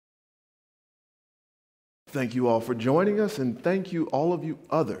Thank you all for joining us, and thank you all of you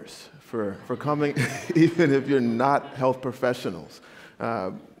others for coming, even if you're not health professionals.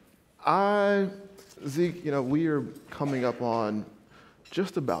 Zeke, we are coming up on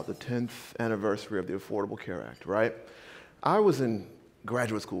just about the 10th anniversary of the Affordable Care Act, right? I was in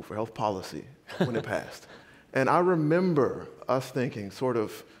graduate school for health policy when it passed, and I remember us thinking sort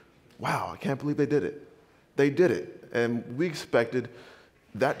of, wow, I can't believe they did it. They did it, and we expected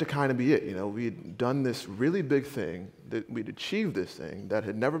that to kind of be it. We'd done this really big thing, that we'd achieved this thing that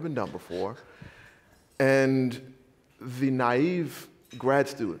had never been done before, and the naive grad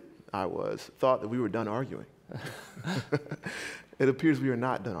student I was thought that we were done arguing. It appears we are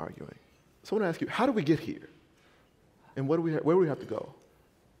not done arguing. So I want to ask you, how did we get here? And where do we have to go?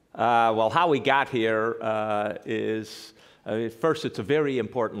 Well, how we got here is, first, it's a very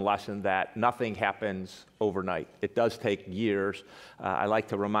important lesson that nothing happens overnight. It does take years. I like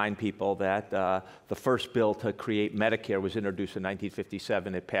to remind people that the first bill to create Medicare was introduced in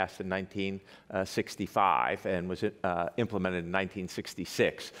 1957. It passed in 1965 and was implemented in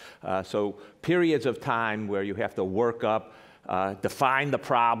 1966. So periods of time where you have to work up, define the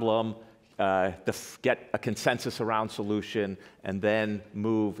problem, get a consensus around solution, and then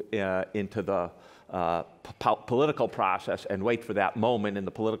move into the political process and wait for that moment in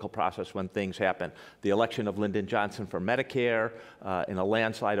the political process when things happen. The election of Lyndon Johnson for Medicare in a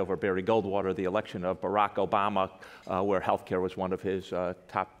landslide over Barry Goldwater, the election of Barack Obama where healthcare was one of his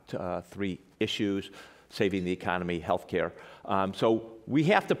top 3 issues, saving the economy, healthcare. So we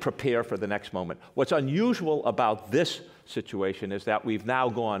have to prepare for the next moment. What's unusual about this situation is that we've now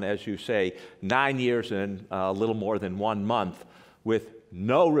gone, as you say, 9 years and a little more than 1 month with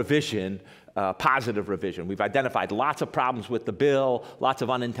no revision, positive revision. We've identified lots of problems with the bill, lots of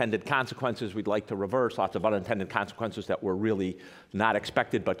unintended consequences we'd like to reverse, lots of unintended consequences that were really not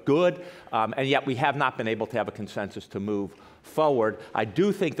expected but good, and yet we have not been able to have a consensus to move forward. I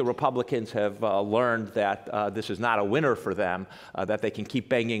do think the Republicans have learned that this is not a winner for them, that they can keep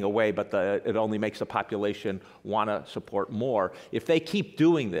banging away, but it only makes the population want to support more. If they keep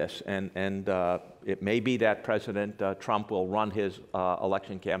doing this, and it may be that President Trump will run his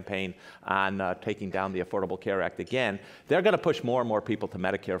election campaign on taking down the Affordable Care Act again, they're going to push more and more people to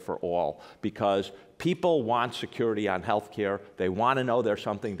Medicare for all, because people want security on health care. They want to know there's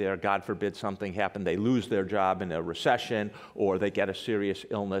something there. God forbid something happened. They lose their job in a recession or they get a serious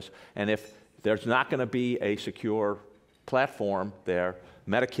illness. And if there's not going to be a secure platform there,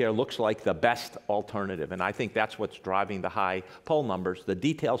 Medicare looks like the best alternative. And I think that's what's driving the high poll numbers. The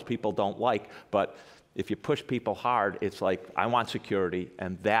details people don't like, but if you push people hard, it's like, I want security,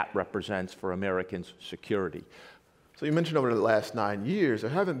 and that represents for Americans security. So you mentioned over the last 9 years, there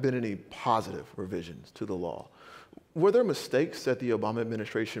haven't been any positive revisions to the law. Were there mistakes that the Obama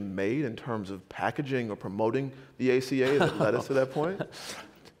administration made in terms of packaging or promoting the ACA that led us to that point?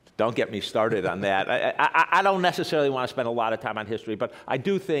 Don't get me started on that. I don't necessarily want to spend a lot of time on history, but I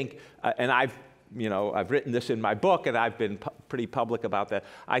do think, and I've written this in my book, and I've been pretty public about that.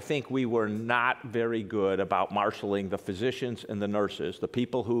 I think we were not very good about marshaling the physicians and the nurses, the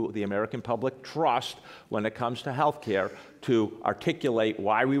people who the American public trust when it comes to health care, to articulate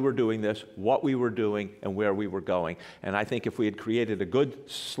why we were doing this, what we were doing, and where we were going. And I think if we had created a good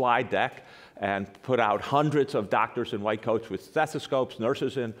slide deck and put out hundreds of doctors in white coats with stethoscopes,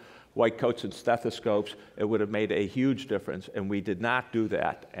 nurses in white coats and stethoscopes, it would have made a huge difference, and we did not do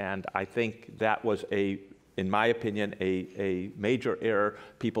that. And I think that was, in my opinion, a major error.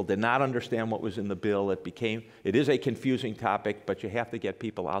 People did not understand what was in the bill. It is a confusing topic, but you have to get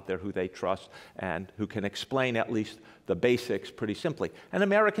people out there who they trust and who can explain at least the basics pretty simply. And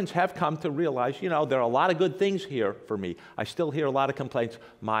Americans have come to realize, there are a lot of good things here for me. I still hear a lot of complaints.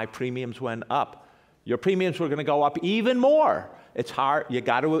 My premiums went up. Your premiums were going to go up even more. It's hard. You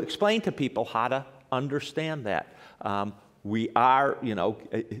got to explain to people how to understand that.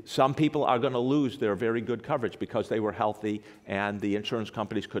 Some people are going to lose their very good coverage because they were healthy, and the insurance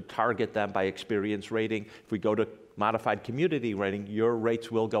companies could target them by experience rating. If we go to modified community rating, your rates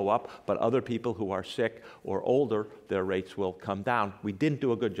will go up, but other people who are sick or older, their rates will come down. We didn't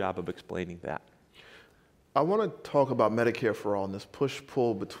do a good job of explaining that. I want to talk about Medicare for All and this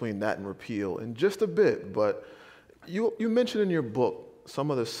push-pull between that and repeal in just a bit, but you mentioned in your book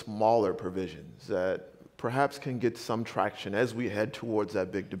some of the smaller provisions that perhaps can get some traction as we head towards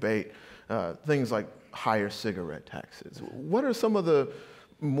that big debate, things like higher cigarette taxes. What are some of the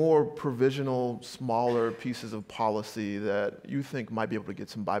more provisional, smaller pieces of policy that you think might be able to get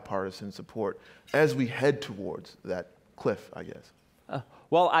some bipartisan support as we head towards that cliff, I guess?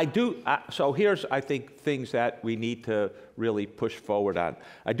 Well, I do, so here's, I think, things that we need to really push forward on.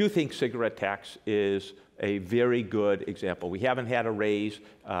 I do think cigarette tax is a very good example. We haven't had a raise,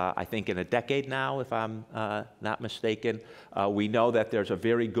 I think, in a decade now, if I'm not mistaken. We know that there's a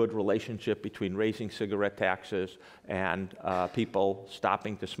very good relationship between raising cigarette taxes and people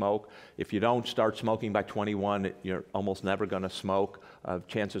stopping to smoke. If you don't start smoking by 21, you're almost never going to smoke.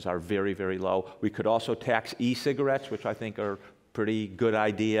 Chances are very, very low. We could also tax e-cigarettes, which I think are pretty good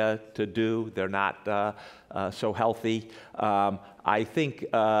idea to do. They're not so healthy. I think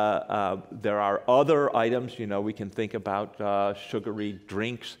there are other items, you know, we can think about sugary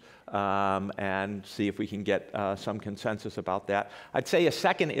drinks and see if we can get some consensus about that. I'd say a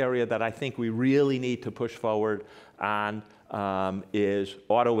second area that I think we really need to push forward on is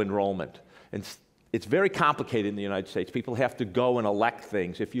auto-enrollment. And it's very complicated in the United States. People have to go and elect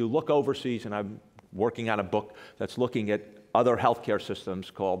things. If you look overseas, and I'm working on a book that's looking at other healthcare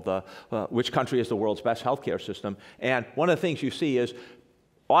systems called Which Country has the World's Best Healthcare System? And one of the things you see is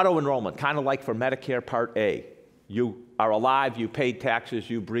auto-enrollment, kind of like for Medicare Part A. You are alive, you paid taxes,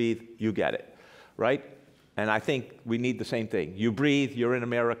 you breathe, you get it, right? And I think we need the same thing. You breathe, you're in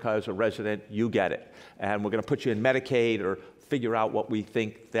America as a resident, you get it. And we're going to put you in Medicaid or figure out what we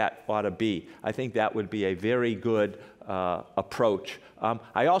think that ought to be. I think that would be a very good approach.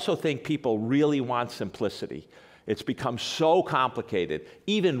 I also think people really want simplicity. It's become so complicated.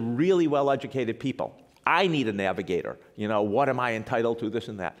 Even really well-educated people, I need a navigator. You know, what am I entitled to, this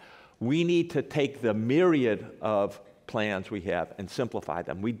and that. We need to take the myriad of plans we have and simplify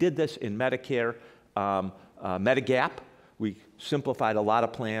them. We did this in Medicare, Medigap. We simplified a lot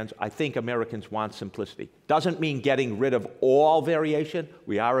of plans. I think Americans want simplicity. Doesn't mean getting rid of all variation.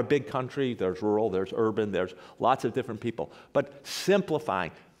 We are a big country. There's rural, there's urban, there's lots of different people. But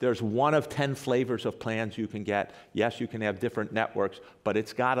simplifying. There's 1 of 10 flavors of plans you can get. Yes, you can have different networks, but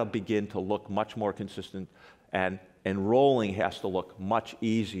it's got to begin to look much more consistent, and enrolling has to look much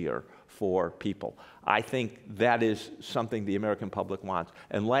easier for people. I think that is something the American public wants.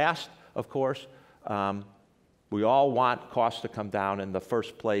 And last, of course, we all want costs to come down, and the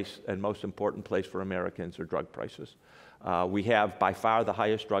first place and most important place for Americans are drug prices. We have by far the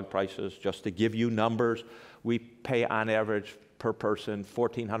highest drug prices. Just to give you numbers, we pay on average per person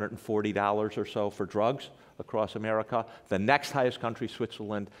 $1,440 or so for drugs across America. The next highest country,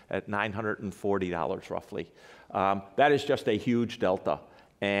 Switzerland, at $940 roughly. That is just a huge delta,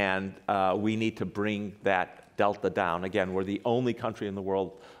 and we need to bring that delta down. Again, we're the only country in the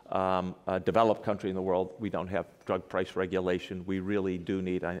world, developed country in the world, we don't have drug price regulation. We really do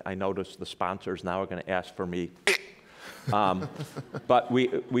need, I notice the sponsors now are going to ask for me. But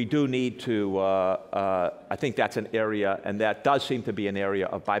we do need to, I think that's an area, and that does seem to be an area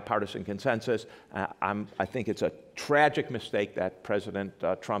of bipartisan consensus. I think it's a tragic mistake that President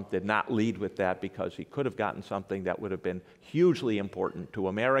Trump did not lead with that, because he could have gotten something that would have been hugely important to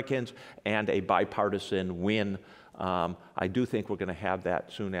Americans and a bipartisan win. I do think we're going to have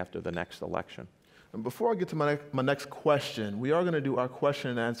that soon after the next election. And before I get to my next question, we are going to do our question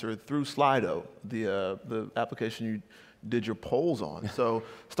and answer through Slido, the application you did your polls on. So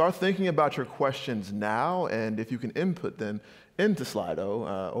start thinking about your questions now, and if you can input them into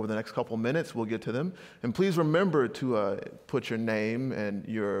Slido over the next couple minutes, we'll get to them. And please remember to put your name and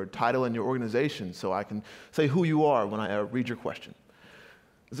your title and your organization so I can say who you are when I read your question.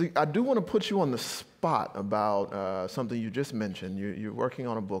 I do want to put you on the spot about something you just mentioned. You're working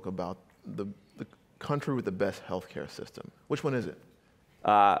on a book about the country with the best healthcare system. Which one is it?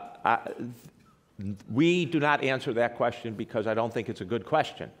 We do not answer that question because I don't think it's a good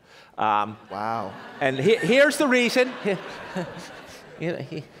question. Wow. And here's the reason.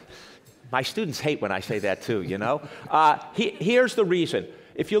 My students hate when I say that too, you know. Here's the reason.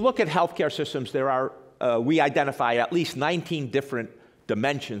 If you look at healthcare systems, there are, we identify at least 19 different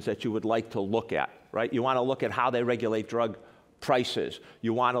dimensions that you would like to look at, right? You want to look at how they regulate drug prices.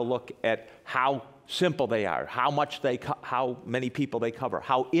 You want to look at how simple they are, how many people they cover,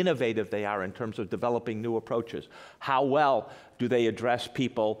 how innovative they are in terms of developing new approaches, how well do they address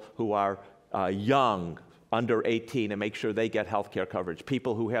people who are young, under 18, and make sure they get health care coverage.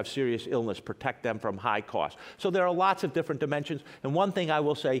 People who have serious illness, protect them from high costs. So there are lots of different dimensions. And one thing I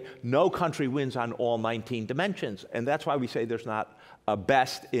will say, no country wins on all 19 dimensions. And that's why we say there's not a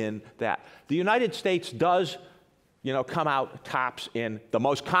best in that. The United States does, you know, come out tops in the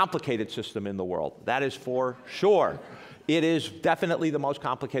most complicated system in the world. That is for sure. It is definitely the most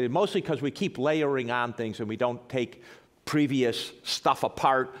complicated, mostly because we keep layering on things and we don't take previous stuff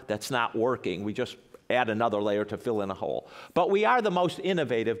apart that's not working. We just add another layer to fill in a hole. But we are the most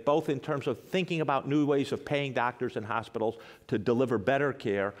innovative, both in terms of thinking about new ways of paying doctors and hospitals to deliver better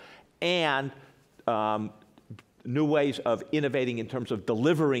care, and new ways of innovating in terms of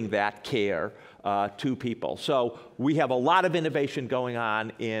delivering that care to people. So we have a lot of innovation going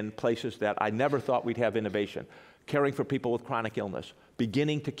on in places that I never thought we'd have innovation. Caring for people with chronic illness,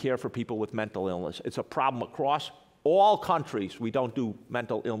 beginning to care for people with mental illness. It's a problem across all countries. We don't do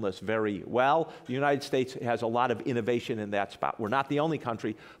mental illness very well. The United States has a lot of innovation in that spot. We're not the only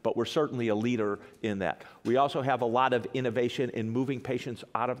country, but we're certainly a leader in that. We also have a lot of innovation in moving patients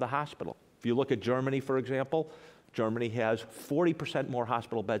out of the hospital. If you look at Germany, for example, Germany has 40% more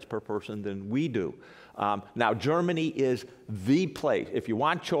hospital beds per person than we do. Now, Germany is the place. If you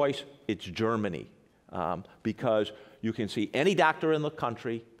want choice, it's Germany, because you can see any doctor in the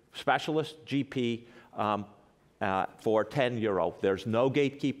country, specialist, GP, for €10. There's no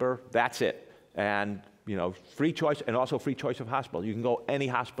gatekeeper. That's it. And you know, free choice, and also free choice of hospital. You can go any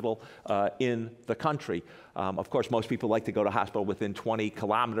hospital in the country. Of course, most people like to go to hospital within 20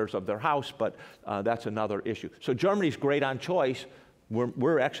 kilometers of their house, but that's another issue. So Germany's great on choice.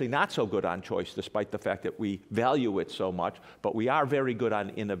 We're actually not so good on choice, despite the fact that we value it so much, but we are very good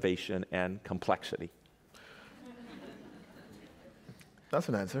on innovation and complexity. That's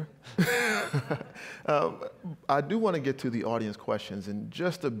an answer. I do want to get to the audience questions in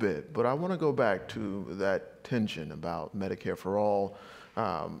just a bit, but I want to go back to that tension about Medicare for all.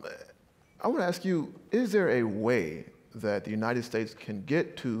 I want to ask you, is there a way that the United States can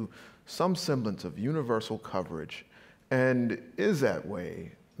get to some semblance of universal coverage? And is that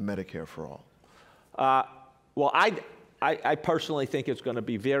way Medicare for all? Well, I personally think it's going to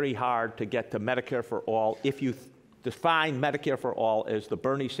be very hard to get to Medicare for all if you define Medicare for all as the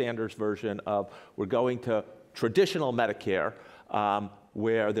Bernie Sanders version of we're going to traditional Medicare,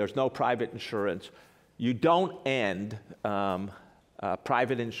 where there's no private insurance. You don't end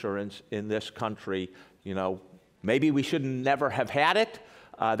private insurance in this country. You know, maybe we should never have had it.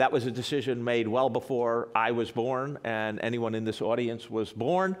 That was a decision made well before I was born and anyone in this audience was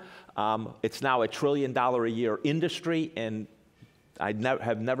born. It's now a $1 trillion a year industry, and I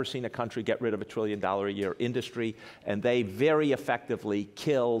have never seen a country get rid of a $1 trillion a year industry, and they very effectively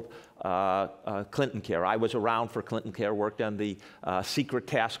killed Clinton Care. I was around for Clinton Care, worked on the secret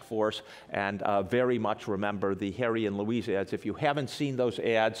task force, and very much remember the Harry and Louise ads. If you haven't seen those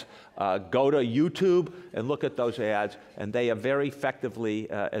ads, go to YouTube and look at those ads, and they have very effectively,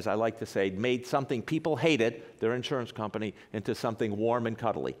 as I like to say, made something people hated, their insurance company, into something warm and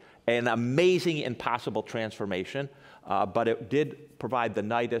cuddly. An amazing, impossible transformation. But it did provide the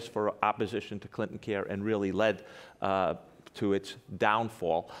nidus for opposition to Clinton Care and really led to its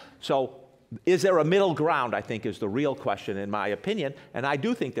downfall. So is there a middle ground, I think, is the real question, in my opinion. And I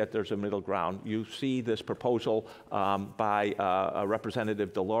do think that there's a middle ground. You see this proposal by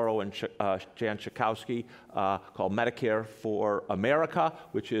Representative DeLauro and Jan Schakowsky called Medicare for America,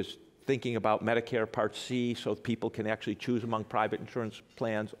 which is thinking about Medicare Part C so people can actually choose among private insurance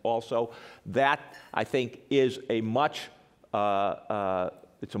plans also. That, I think, is a much,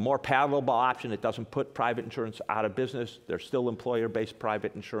 it's a more palatable option. It doesn't put private insurance out of business. There's still employer-based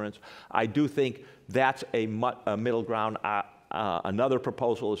private insurance. I do think that's a middle ground. Another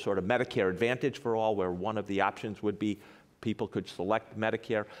proposal is sort of Medicare Advantage for all, where one of the options would be people could select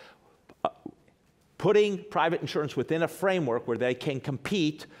Medicare. Putting private insurance within a framework where they can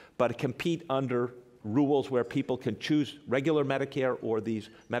compete, but compete under rules where people can choose regular Medicare or these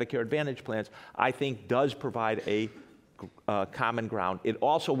Medicare Advantage plans, I think does provide a common ground. It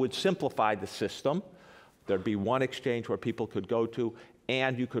also would simplify the system. There'd be one exchange where people could go to,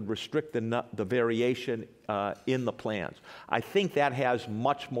 and you could restrict the variation in the plans. I think that has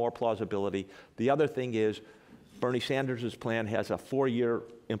much more plausibility. The other thing is Bernie Sanders' plan has a 4-year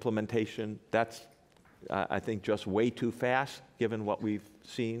implementation. That's I think just way too fast, given what we've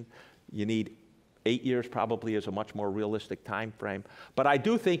seen. You need 8 years probably is a much more realistic time frame. But I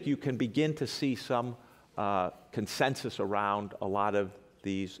do think you can begin to see some consensus around a lot of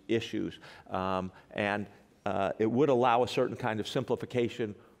these issues. And it would allow a certain kind of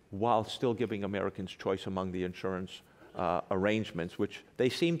simplification while still giving Americans choice among the insurance arrangements, which they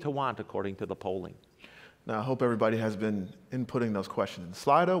seem to want according to the polling. Now, I hope everybody has been inputting those questions in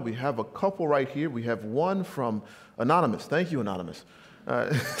Slido. We have a couple right here. We have one from Anonymous. Thank you, Anonymous.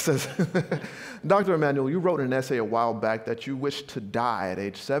 It says, Dr. Emanuel, you wrote in an essay a while back that you wish to die at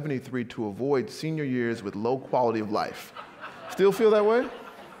age 73 to avoid senior years with low quality of life. Still feel that way?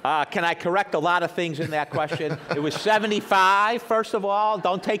 Can I correct a lot of things in that question? It was 75, first of all.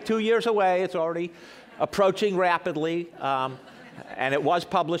 Don't take 2 years away. It's already approaching rapidly. And it was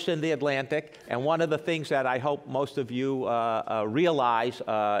published in The Atlantic. And one of the things that I hope most of you realize,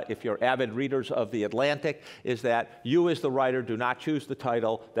 if you're avid readers of The Atlantic, is that you as the writer do not choose the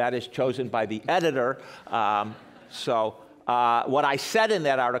title. That is chosen by the editor. What I said in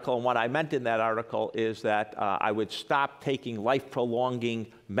that article and what I meant in that article is that I would stop taking life-prolonging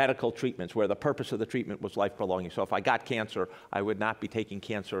medical treatments where the purpose of the treatment was life-prolonging. So if I got cancer, I would not be taking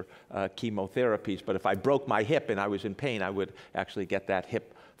cancer chemotherapies. But if I broke my hip and I was in pain, I would actually get that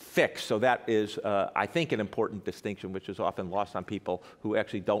hip fixed. So that is, I think, an important distinction, which is often lost on people who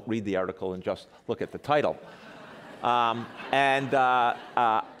actually don't read the article and just look at the title.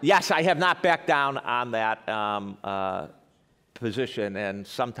 Yes, I have not backed down on that position, and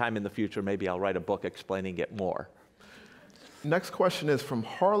sometime in the future, maybe I'll write a book explaining it more. Next question is from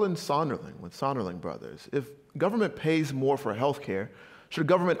Harlan Sonderling with Sonderling Brothers. If government pays more for health care, should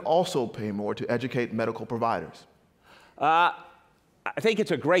government also pay more to educate medical providers? I think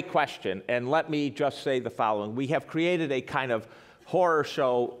it's a great question, and let me just say the following. We have created a kind of horror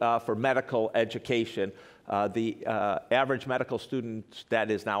show for medical education. The average medical student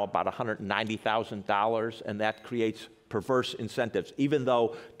debt is now about $190,000, and that creates perverse incentives. Even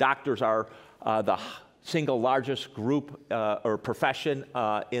though doctors are the single largest group or profession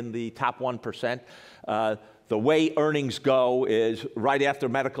in the top 1%, the way earnings go is right after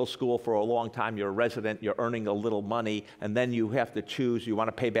medical school for a long time, you're a resident, you're earning a little money, and then you have to choose, you want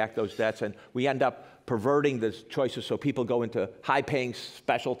to pay back those debts, and we end up perverting the choices so people go into high-paying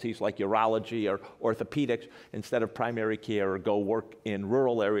specialties like urology or orthopedics instead of primary care, or go work in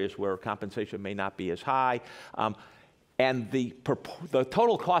rural areas where compensation may not be as high. And the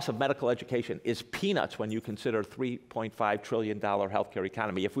total cost of medical education is peanuts when you consider $3.5 trillion healthcare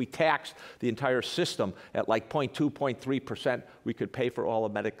economy. If we taxed the entire system at like 0.2, 0.3%, we could pay for all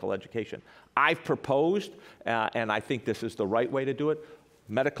of medical education. I've proposed, and I think this is the right way to do it,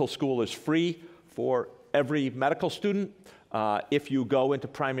 medical school is free for every medical student. If you go into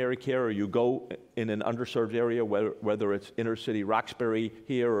primary care or you go in an underserved area, whether it's inner city Roxbury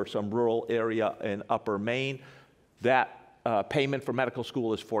here or some rural area in Upper Maine, that payment for medical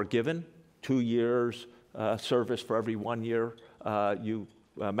school is forgiven. 2 years service for every 1 year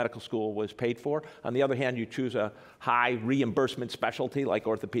medical school was paid for. On the other hand, you choose a high reimbursement specialty like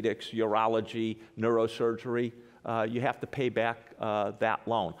orthopedics, urology, neurosurgery, you have to pay back that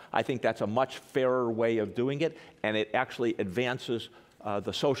loan. I think that's a much fairer way of doing it, and it actually advances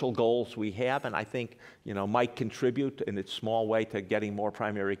the social goals we have, and I think might contribute in its small way to getting more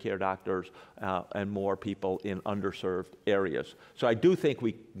primary care doctors and more people in underserved areas. So I do think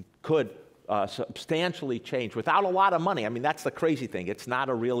we could substantially change without a lot of money. I mean, that's the crazy thing. It's not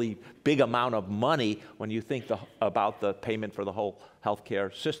a really big amount of money when you think about the payment for the whole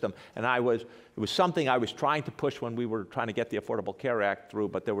healthcare system. And it was something I was trying to push when we were trying to get the Affordable Care Act through,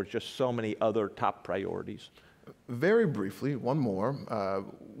 but there were just so many other top priorities. Very briefly, one more.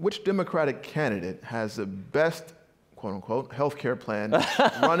 Which Democratic candidate has the best, quote unquote, healthcare plan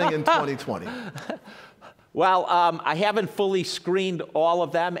running in 2020? Well, I haven't fully screened all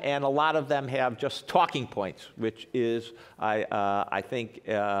of them, and a lot of them have just talking points, which is, I think,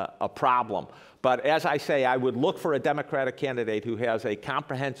 a problem. But as I say, I would look for a Democratic candidate who has a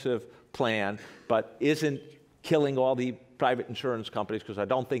comprehensive plan, but isn't killing all the private insurance companies, because I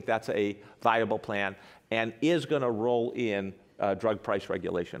don't think that's a viable plan, and is going to roll in drug price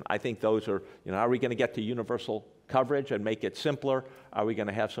regulation. I think those are we going to get to universal coverage and make it simpler? Are we going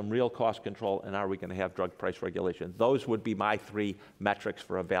to have some real cost control? And are we going to have drug price regulation? Those would be my 3 metrics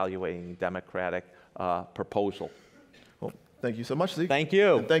for evaluating Democratic proposal. Well, thank you so much, Zeke. Thank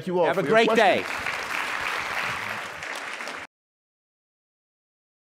you. And thank you all. Have for a your great questions. day.